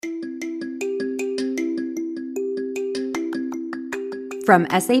From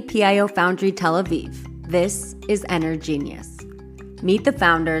SAPIO Foundry Tel Aviv, this is EnerGenius. Meet the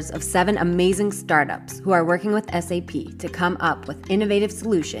founders of 7 amazing startups who are working with SAP to come up with innovative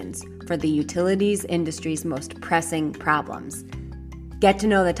solutions for the utilities industry's most pressing problems. Get to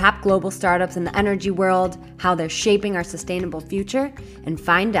know the top global startups in the energy world, how they're shaping our sustainable future, and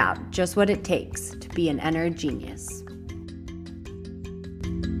find out just what it takes to be an EnerGenius.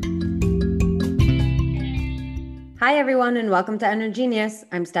 Hi, everyone, and welcome to EnerGenius.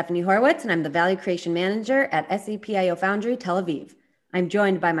 I'm Stephanie Horowitz, and I'm the Value Creation Manager at SAPIO Foundry Tel Aviv. I'm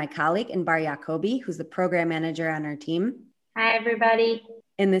joined by my colleague, Inbar Yacobi, who's the Program Manager on our team. Hi, everybody.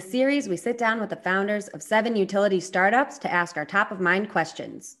 In this series, we sit down with the founders of 7 utility startups to ask our top-of-mind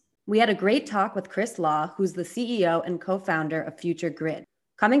questions. We had a great talk with Chris Law, who's the CEO and co-founder of Future Grid.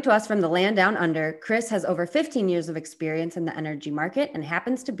 Coming to us from the land down under, Chris has over 15 years of experience in the energy market and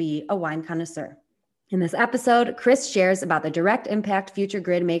happens to be a wine connoisseur. In this episode, Chris shares about the direct impact Future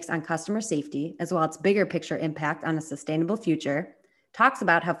Grid makes on customer safety, as well as bigger picture impact on a sustainable future, talks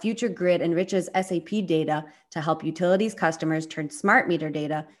about how Future Grid enriches SAP data to help utilities customers turn smart meter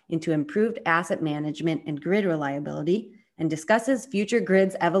data into improved asset management and grid reliability, and discusses Future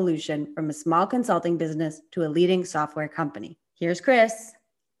Grid's evolution from a small consulting business to a leading software company. Here's Chris.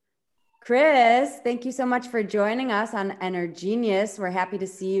 Chris, thank you so much for joining us on EnerGenius. We're happy to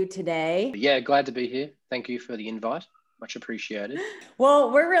see you today. Yeah, glad to be here. Thank you for the invite. Much appreciated.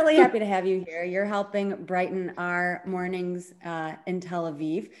 Well, we're really happy to have you here. You're helping brighten our mornings in Tel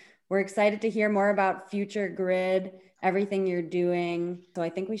Aviv. We're excited to hear more about Future Grid, everything you're doing. So I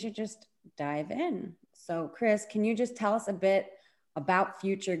think we should just dive in. So Chris, can you just tell us a bit about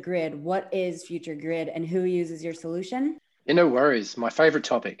Future Grid? What is Future Grid and who uses your solution? Yeah, no worries. My favorite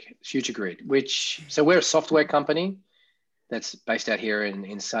topic, Future Grid, so we're a software company that's based out here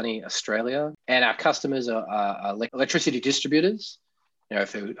in sunny Australia. And our customers are electricity distributors,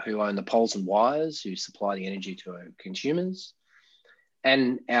 who own the poles and wires, who supply the energy to our consumers.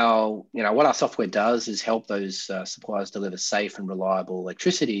 And what our software does is help those suppliers deliver safe and reliable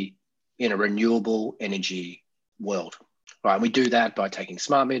electricity in a renewable energy world. Right, and we do that by taking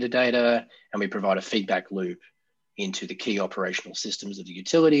smart meter data, and we provide a feedback loop into the key operational systems of the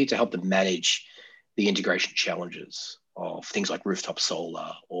utility to help them manage the integration challenges of things like rooftop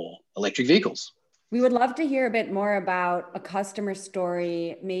solar or electric vehicles. We would love to hear a bit more about a customer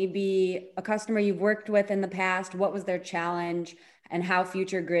story, maybe a customer you've worked with in the past. What was their challenge and how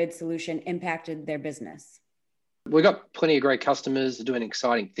Future Grid solution impacted their business? We've got plenty of great customers doing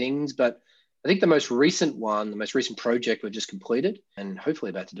exciting things, but I think the most recent project we've just completed and hopefully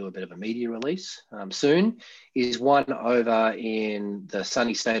about to do a bit of a media release soon is one over in the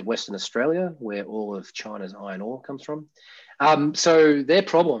sunny state of Western Australia, where all of China's iron ore comes from. So their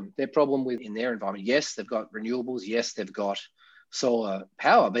problem in their environment, yes, they've got renewables, yes, they've got solar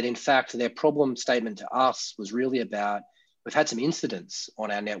power, but in fact, their problem statement to us was really about, we've had some incidents on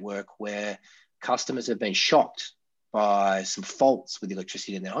our network where customers have been shocked by some faults with the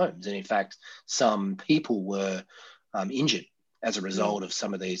electricity in their homes. And in fact, some people were injured as a result of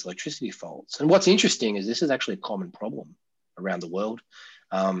some of these electricity faults. And what's interesting is this is actually a common problem around the world.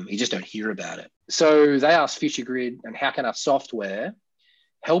 You just don't hear about it. So they asked Future Grid, and how can our software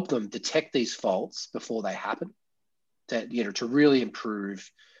help them detect these faults before they happen to really improve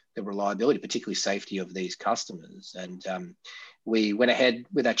the reliability, particularly safety of these customers. And we went ahead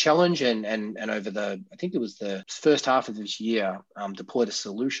with that challenge and over I think it was the first half of this year, deployed a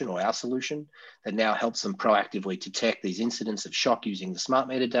solution, or our solution, that now helps them proactively detect these incidents of shock using the smart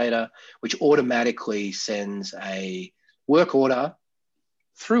meter data, which automatically sends a work order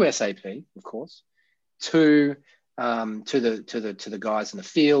through SAP, of course, to the guys in the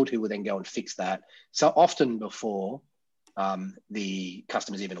field, who will then go and fix that. So often before the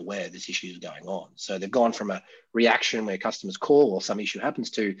customer's even aware this issue is going on. So they've gone from a reaction where customers call or some issue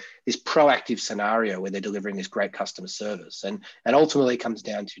happens to this proactive scenario where they're delivering this great customer service. And ultimately it comes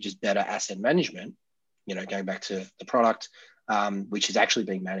down to just better asset management, going back to the product, which is actually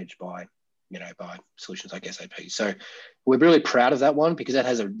being managed by solutions like SAP. So we're really proud of that one because that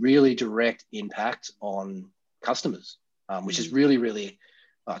has a really direct impact on customers, which is really, really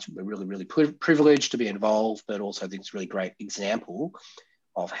we're really, really privileged to be involved, but also I think it's a really great example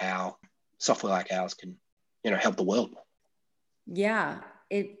of how software like ours can, help the world. Yeah,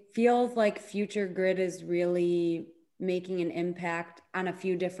 it feels like Future Grid is really making an impact on a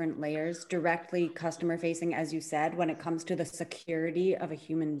few different layers, directly customer facing, as you said, when it comes to the security of a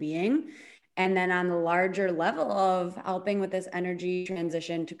human being. And then on the larger level of helping with this energy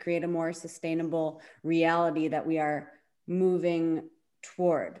transition to create a more sustainable reality that we are moving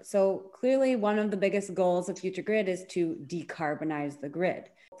toward? So clearly one of the biggest goals of Future Grid is to decarbonize the grid.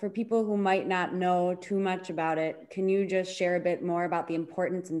 For people who might not know too much about it, can you just share a bit more about the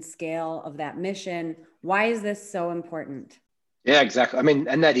importance and scale of that mission? Why is this so important? Yeah, exactly. I mean,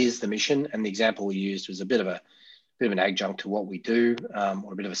 and that is the mission. And the example we used was a bit of an adjunct to what we do,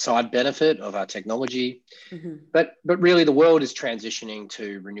 or a bit of a side benefit of our technology. Mm-hmm. But really, the world is transitioning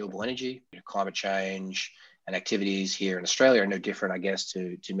to renewable energy. Climate change and activities here in Australia are no different, I guess,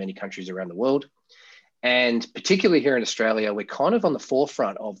 to many countries around the world. And particularly here in Australia, we're kind of on the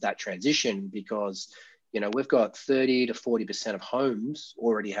forefront of that transition because, we've got 30 to 40% of homes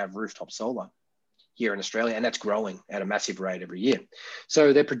already have rooftop solar here in Australia, and that's growing at a massive rate every year.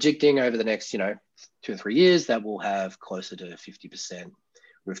 So they're predicting over the next, 2 or 3 years that we'll have closer to 50%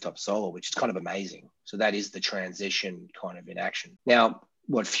 rooftop solar, which is kind of amazing. So that is the transition kind of in action. Now,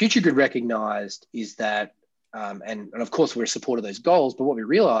 what Future Grid recognized is that, and of course we're in support of those goals, but what we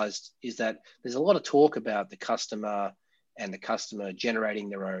realized is that there's a lot of talk about the customer and the customer generating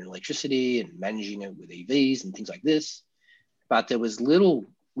their own electricity and managing it with EVs and things like this. But there was little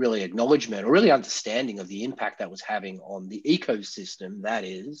really acknowledgement or really understanding of the impact that was having on the ecosystem that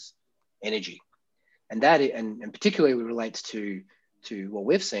is energy. And and particularly relates to what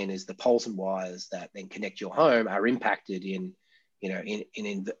we've seen is the poles and wires that then connect your home are impacted in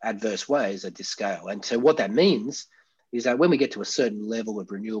adverse ways at this scale. And so what that means is that when we get to a certain level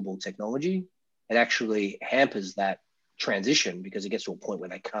of renewable technology, it actually hampers that transition because it gets to a point where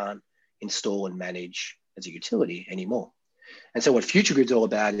they can't install and manage as a utility anymore. And so what Future Grid's all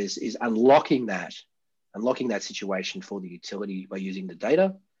about is unlocking that situation for the utility by using the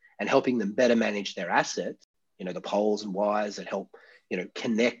data and helping them better manage their assets, the poles and wires that help,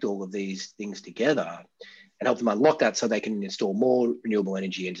 connect all of these things together and help them unlock that so they can install more renewable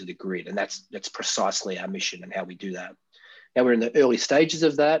energy into the grid. And that's precisely our mission and how we do that. Now we're in the early stages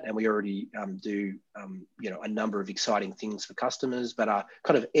of that, and we already do, a number of exciting things for customers, but our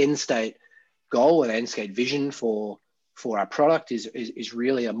kind of end state goal and end state vision for our product is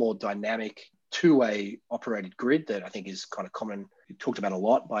really a more dynamic two-way operated grid that I think is kind of common, talked about a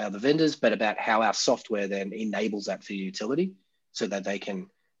lot by other vendors, but about how our software then enables that for the utility so that they can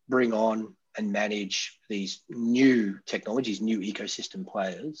bring on and manage these new technologies, new ecosystem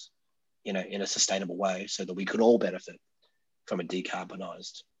players in a sustainable way so that we could all benefit from a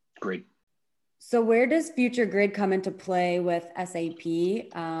decarbonized grid. So where does Future Grid come into play with SAP?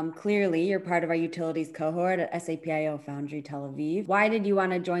 Clearly, you're part of our utilities cohort at SAP I/O Foundry Tel Aviv. Why did you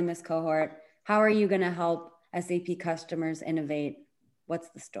want to join this cohort? How are you going to help SAP customers innovate? What's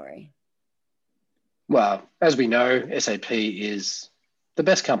the story? Well, as we know, SAP is the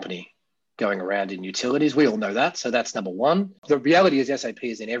best company going around in utilities. We all know that. So that's number one. The reality is SAP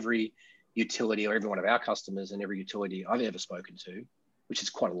is in every utility or every one of our customers and every utility I've ever spoken to, which is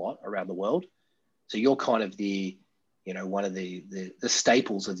quite a lot around the world. So you're kind of one of the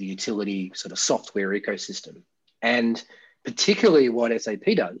staples of the utility sort of software ecosystem. And particularly what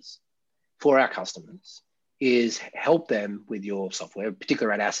SAP does for our customers is help them with your software,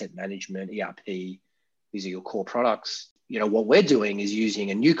 particularly around asset management, ERP. These are your core products. What we're doing is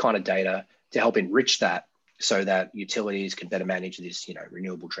using a new kind of data to help enrich that so that utilities can better manage this,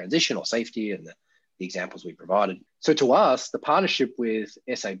 renewable transition or safety and the examples we provided. So to us, the partnership with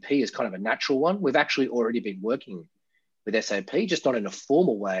SAP is kind of a natural one. We've actually already been working with SAP, just not in a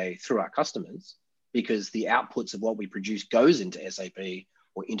formal way through our customers, because the outputs of what we produce goes into SAP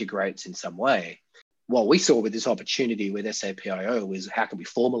or integrates in some way. What we saw with this opportunity with SAP I/O was how can we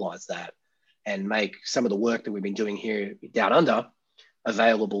formalize that and make some of the work that we've been doing here down under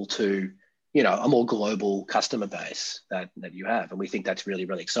available to a more global customer base that you have. And we think that's really,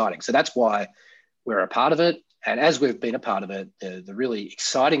 really exciting. So that's why we're a part of it. And as we've been a part of it, the really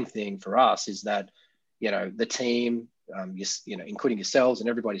exciting thing for us is that, the team, including yourselves and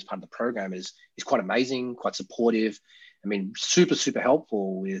everybody's part of the program is quite amazing, quite supportive. I mean, super, super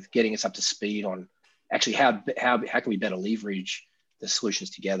helpful with getting us up to speed on actually how can we better leverage the solutions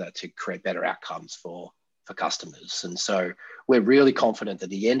together to create better outcomes for customers. And so we're really confident that at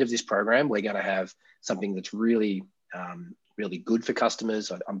the end of this program, we're going to have something that's really, really good for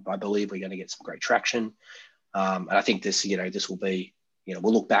customers. I believe we're going to get some great traction. And I think this will be,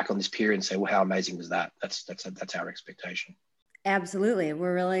 we'll look back on this period and say, well, how amazing was that? That's our expectation. Absolutely.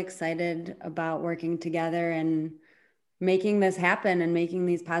 We're really excited about working together and making this happen and making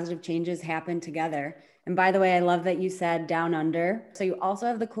these positive changes happen together. And by the way, I love that you said down under. So you also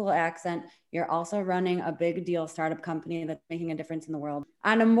have the cool accent. You're also running a big deal startup company that's making a difference in the world.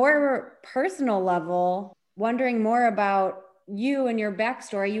 On a more personal level, wondering more about you and your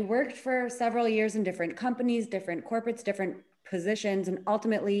backstory. You worked for several years in different companies, different corporates, different positions, and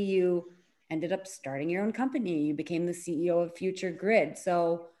ultimately you ended up starting your own company. You became the CEO of Future Grid.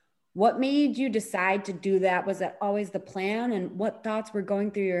 So what made you decide to do that? Was that always the plan? And what thoughts were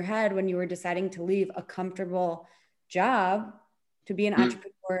going through your head when you were deciding to leave a comfortable job to be an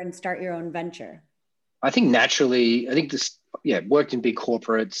entrepreneur and start your own venture? I think naturally, I think this, worked in big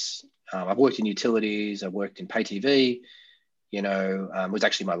corporates. I've worked in utilities. I've worked in pay TV, was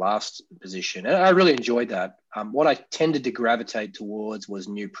actually my last position. And I really enjoyed that. What I tended to gravitate towards was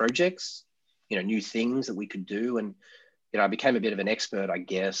new projects, new things that we could do. And, I became a bit of an expert, I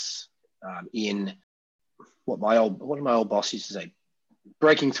guess, in what my old boss used to say,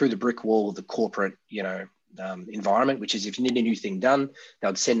 breaking through the brick wall of the corporate, environment, which is if you need a new thing done, they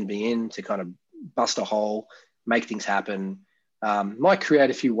would send me in to kind of bust a hole, make things happen. Might create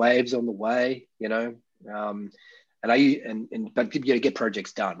a few waves on the way, but get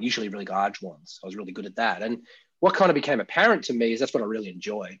projects done, usually really large ones. I was really good at that. And what kind of became apparent to me is that's what I really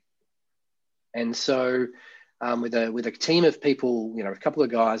enjoy. And so with a team of people, a couple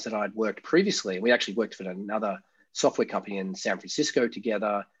of guys that I'd worked previously, we actually worked for another software company in San Francisco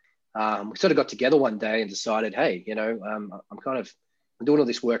together. We sort of got together one day and decided, hey, I'm doing all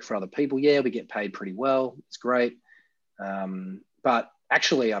this work for other people. Yeah, we get paid pretty well. It's great. But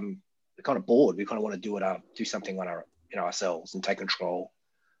actually, I'm kind of bored. We kind of want to do something on ourselves and take control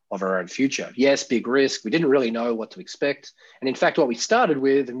of our own future. Yes, big risk. We didn't really know what to expect. And in fact, what we started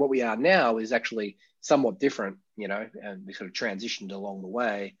with and what we are now is actually somewhat different, and we sort of transitioned along the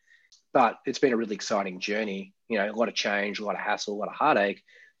way. But it's been a really exciting journey, a lot of change, a lot of hassle, a lot of heartache,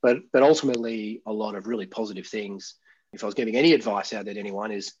 but ultimately a lot of really positive things. If I was giving any advice out there to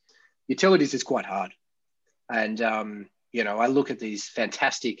anyone, is utilities is quite hard. And, I look at these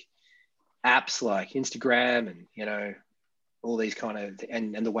fantastic apps like Instagram and, all these kind of,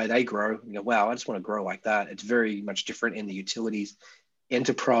 and the way they grow, wow, I just want to grow like that. It's very much different in the utilities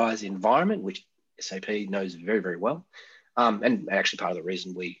enterprise environment, which SAP knows very, very well. And actually part of the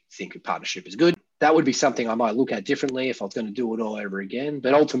reason we think a partnership is good. That would be something I might look at differently if I was going to do it all over again.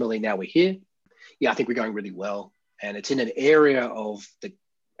 But ultimately now we're here. Yeah, I think we're going really well. And it's in an area of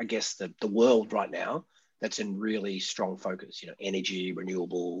the world right now that's in really strong focus, energy,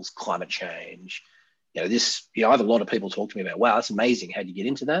 renewables, climate change. I have a lot of people talk to me about, wow, that's amazing. How'd you get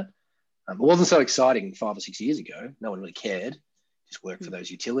into that? It wasn't so exciting 5 or 6 years ago. No one really cared. Just worked for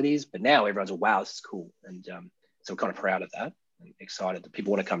those utilities. But now everyone's like, wow, this is cool. And so we're kind of proud of that and excited that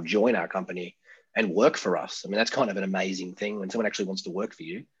people want to come join our company and work for us. I mean, that's kind of an amazing thing when someone actually wants to work for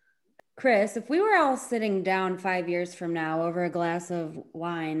you. Chris, if we were all sitting down 5 years from now over a glass of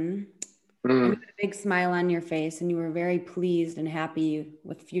wine, and you had a big smile on your face and you were very pleased and happy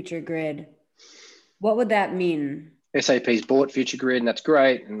with Future Grid, what would that mean? SAP's bought Future Grid, and that's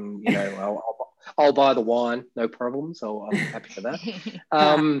great. And I'll buy the wine, no problem. So I'm happy for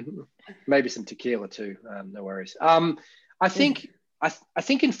that. Maybe some tequila too. No worries. I think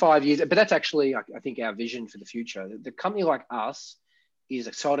in 5 years, but that's actually I think our vision for the future. The company like us is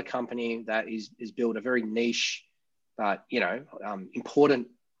a sort of company that is built a very niche, but important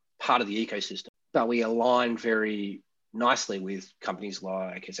part of the ecosystem. But we align very nicely with companies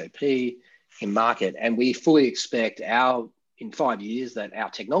like SAP in market, and we fully expect in 5 years that our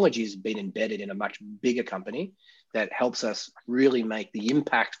technology has been embedded in a much bigger company that helps us really make the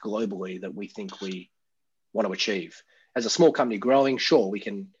impact globally that we think we want to achieve. As a small company growing, sure,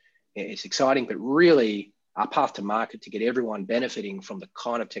 it's exciting, but really our path to market to get everyone benefiting from the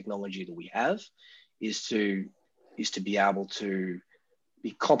kind of technology that we have is to be able to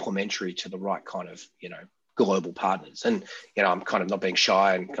be complementary to the right kind of, global partners. And, I'm kind of not being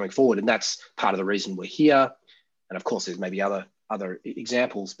shy and coming forward. And that's part of the reason we're here. And of course, there's maybe other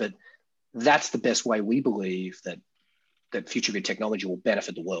examples, but that's the best way we believe that Future Grid technology will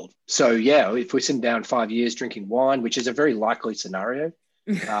benefit the world. So yeah, if we're sitting down 5 years drinking wine, which is a very likely scenario,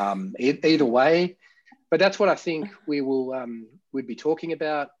 either way, but that's what I think we'd be talking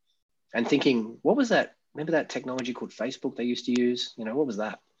about and thinking, what was that? Remember that technology called Facebook they used to use? What was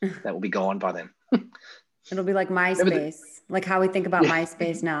that? That will be gone by then. It'll be like MySpace, like how we think about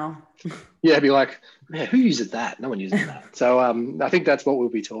MySpace now. Yeah, it'd be like, man, who uses that? No one uses that. So I think that's what we'll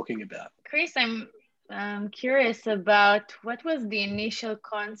be talking about. Chris, I'm curious about what was the initial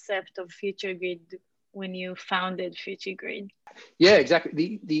concept of Future Grid when you founded Future Grid? Yeah,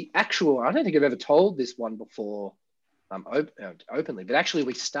 exactly. The actual, I don't think I've ever told this one before openly, but actually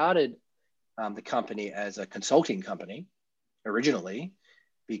we started the company as a consulting company originally,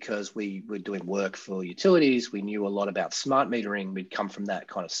 because we were doing work for utilities. We knew a lot about smart metering. We'd come from that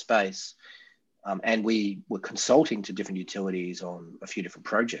kind of space. And we were consulting to different utilities on a few different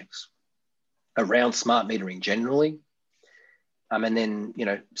projects around smart metering generally. And then,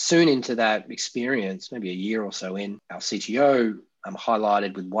 soon into that experience, maybe a year or so in, our CTO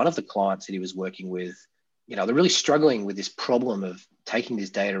highlighted with one of the clients that he was working with, they're really struggling with this problem of taking this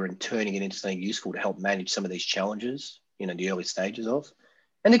data and turning it into something useful to help manage some of these challenges, the early stages of.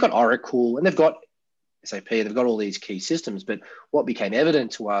 And they've got Oracle and they've got SAP, they've got all these key systems. But what became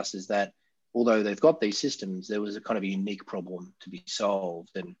evident to us is that although they've got these systems, there was a kind of a unique problem to be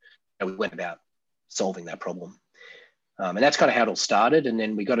solved. And we went about solving that problem. And that's kind of how it all started. And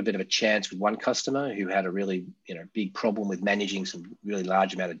then we got a bit of a chance with one customer who had a really, big problem with managing some really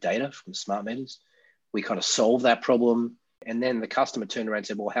large amount of data from smart meters. We kind of solved that problem. And then the customer turned around and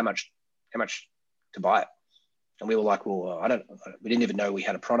said, well, how much to buy it? And we were like, well, we didn't even know we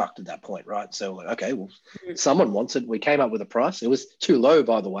had a product at that point, right? So, okay, well, someone wants it. We came up with a price. It was too low,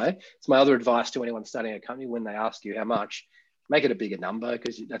 by the way. It's my other advice to anyone starting a company. When they ask you how much, make it a bigger number,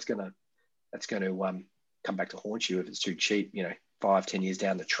 because that's going to come back to haunt you if it's too cheap, 5-10 years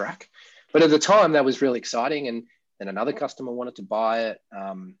down the track. But at the time, that was really exciting. And then another customer wanted to buy it,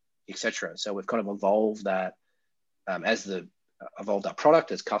 etc. So we've kind of evolved that evolved our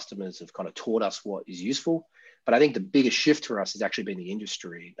product as customers have kind of taught us what is useful. But I think the biggest shift for us has actually been the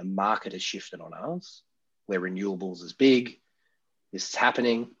industry. The market has shifted on us, where renewables is big. This is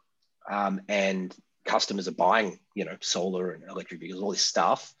happening. And customers are buying, solar and electric vehicles, all this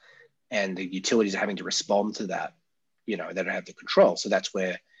stuff. And the utilities are having to respond to that. They don't have the control. So that's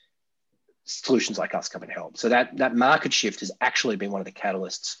where solutions like us come and help. So that market shift has actually been one of the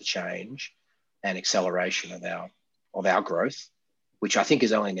catalysts for change and acceleration of our growth, which I think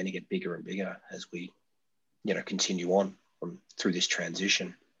is only going to get bigger and bigger as we continue on through this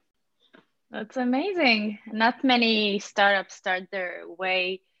transition. That's amazing. Not many startups start their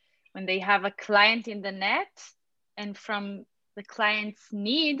way when they have a client in the net, and from the client's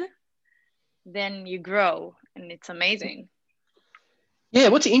need, then you grow, and it's amazing. Yeah,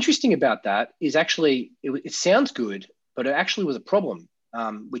 what's interesting about that is actually, it sounds good, but it actually was a problem,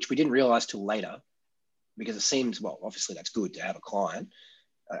 which we didn't realize till later, because it seems, well, obviously that's good to have a client,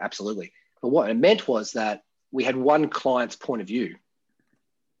 absolutely. But what it meant was that we had one client's point of view,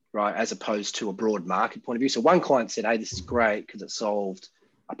 right, as opposed to a broad market point of view. So one client said, hey, this is great because it solved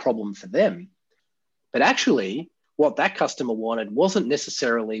a problem for them. But actually, what that customer wanted wasn't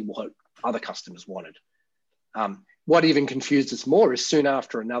necessarily what other customers wanted. What even confused us more is soon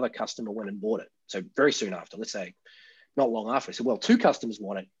after another customer went and bought it. So very soon after, let's say not long after, I said, well, two customers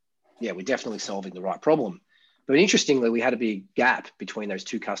want it. Yeah, we're definitely solving the right problem. But interestingly, we had a big gap between those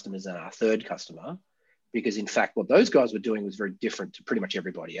two customers and our third customer, because in fact, what those guys were doing was very different to pretty much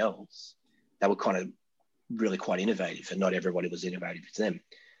everybody else. They were kind of really quite innovative, and not everybody was innovative as them.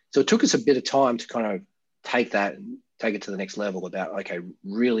 So it took us a bit of time to kind of take that and take it to the next level about, okay,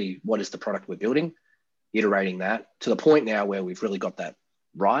 really, what is the product we're building, iterating that to the point now where we've really got that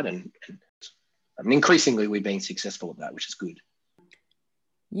right. And increasingly, we've been successful at that, which is good.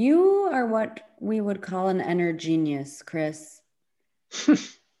 You are what we would call an energenius, Chris.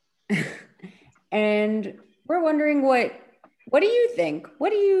 And we're wondering what do you think?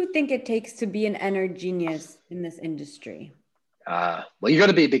 What do you think it takes to be an energenius in this industry? Well, you got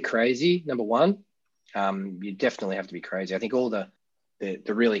to be a bit crazy, number one. You definitely have to be crazy. I think all the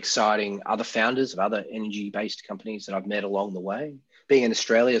really exciting other founders of other energy-based companies that I've met along the way, being in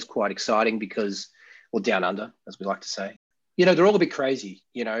Australia is quite exciting because, well, down under, as we like to say, they're all a bit crazy,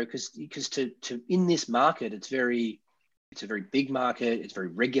 because to in this market, it's a very big market. It's very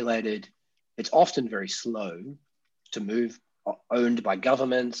regulated. It's often very slow to move, owned by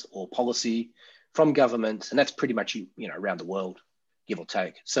governments or policy from governments. And that's pretty much, around the world, give or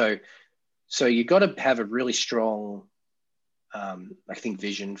take. So you've got to have a really strong, I think,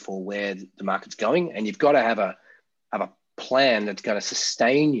 vision for where the market's going. And you've got to have a plan that's going to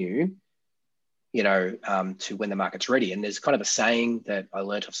sustain you, to when the market's ready. And there's kind of a saying that I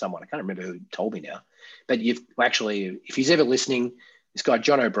learned of someone, I can't remember who told me now, but you've actually, if he's ever listening, this guy,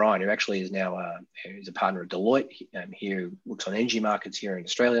 John O'Brien, who actually is now he's a partner of Deloitte, here looks on energy markets here in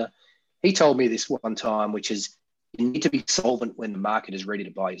Australia. He told me this one time, which is you need to be solvent when the market is ready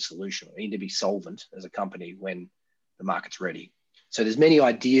to buy your solution. You need to be solvent as a company when the market's ready. So there's many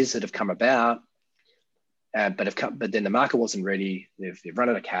ideas that have come about, but then the market wasn't ready. They've run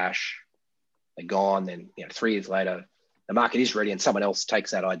out of cash. They're gone. Then 3 years later, the market is ready, and someone else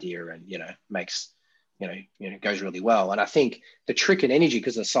takes that idea and makes goes really well. And I think the trick in energy,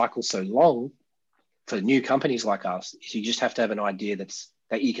 because the cycle's so long for new companies like us, is you just have to have an idea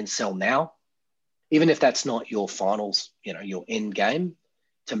that you can sell now, even if that's not your finals, your end game,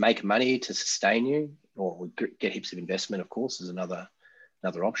 to make money, to sustain you, or get heaps of investment, of course, is another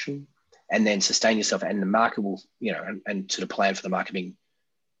option. and then sustain yourself, and the market will, and sort of plan for the market being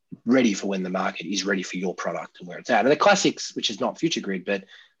ready for when the market is ready for your product and where it's at. And the classics, which is not Future Grid, but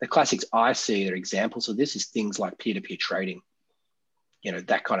the classics I see that are examples of this is things like peer-to-peer trading,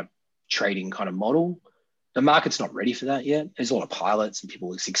 that kind of trading kind of model. The market's not ready for that yet. There's a lot of pilots and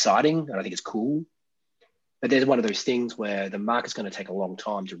people, it's exciting, and I think it's cool. But there's one of those things where the market's going to take a long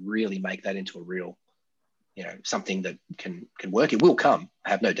time to really make that into a real, something that can work. It will come,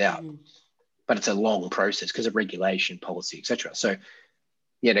 I have no doubt, but it's a long process because of regulation, policy, etc. So,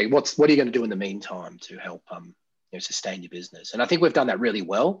 what are you going to do in the meantime to help sustain your business? And I think we've done that really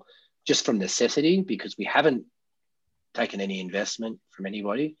well, just from necessity, because we haven't taken any investment from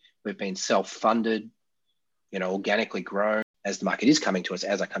anybody. We've been self-funded, organically grown. As the market is coming to us,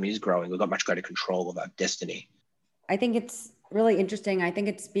 as our company is growing, we've got much greater control of our destiny. I think it's really interesting. I think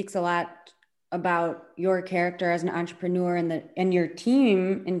it speaks a lot about your character as an entrepreneur and your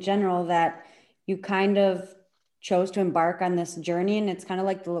team in general, that you kind of chose to embark on this journey. And it's kind of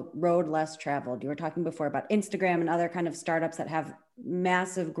like the road less traveled. You were talking before about Instagram and other kind of startups that have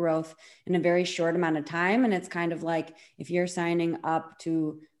massive growth in a very short amount of time. And it's kind of like, if you're signing up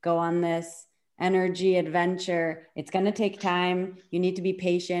to go on this energy adventure, it's going to take time. You need to be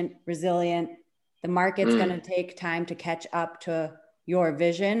patient, resilient. The market's going to take time to catch up to your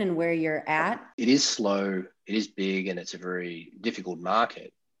vision and where you're at. It is slow, it is big, and it's a very difficult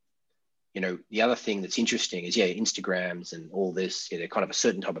market. The other thing that's interesting is, Instagrams and all this, they're kind of a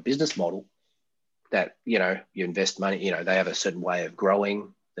certain type of business model that, you invest money, they have a certain way of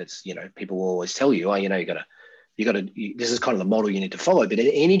growing. That's, people will always tell you, you got to, this is kind of the model you need to follow. But in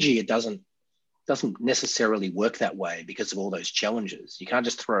energy, it doesn't necessarily work that way because of all those challenges. You can't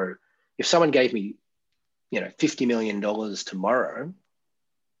just throw, if someone gave me, $50 million tomorrow,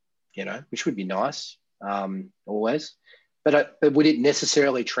 which would be nice, always, but would it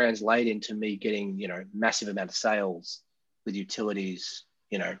necessarily translate into me getting, massive amount of sales with utilities,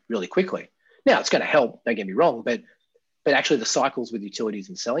 really quickly? Now it's going to help, don't get me wrong, but actually the cycles with utilities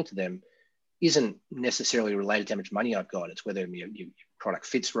and selling to them isn't necessarily related to how much money I've got. It's whether your product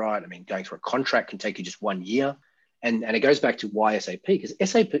fits right. I mean, going through a contract can take you just 1 year. And it goes back to why SAP, because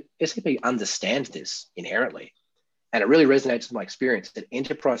SAP understands this inherently. And it really resonates with my experience that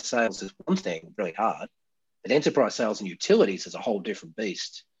enterprise sales is one thing, really hard, but enterprise sales and utilities is a whole different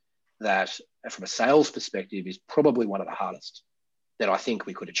beast that from a sales perspective is probably one of the hardest that I think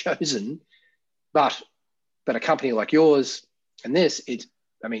we could have chosen. But a company like yours and this,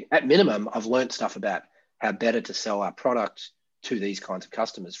 at minimum, I've learned stuff about how better to sell our product to these kinds of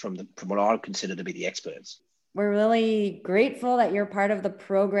customers from what I would consider to be the experts. We're really grateful that you're part of the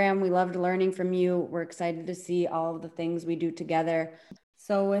program. We loved learning from you. We're excited to see all of the things we do together.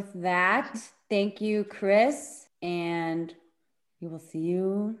 So with that, thank you, Chris, and we will see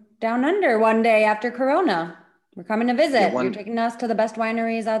you down under one day after Corona. We're coming to visit. You're taking us to the best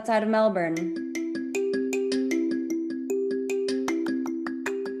wineries outside of Melbourne.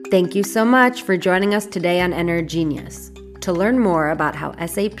 Thank you so much for joining us today on EnerGenius. To learn more about how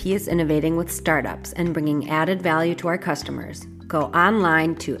SAP is innovating with startups and bringing added value to our customers, go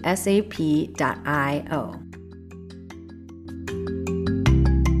online to sap.io.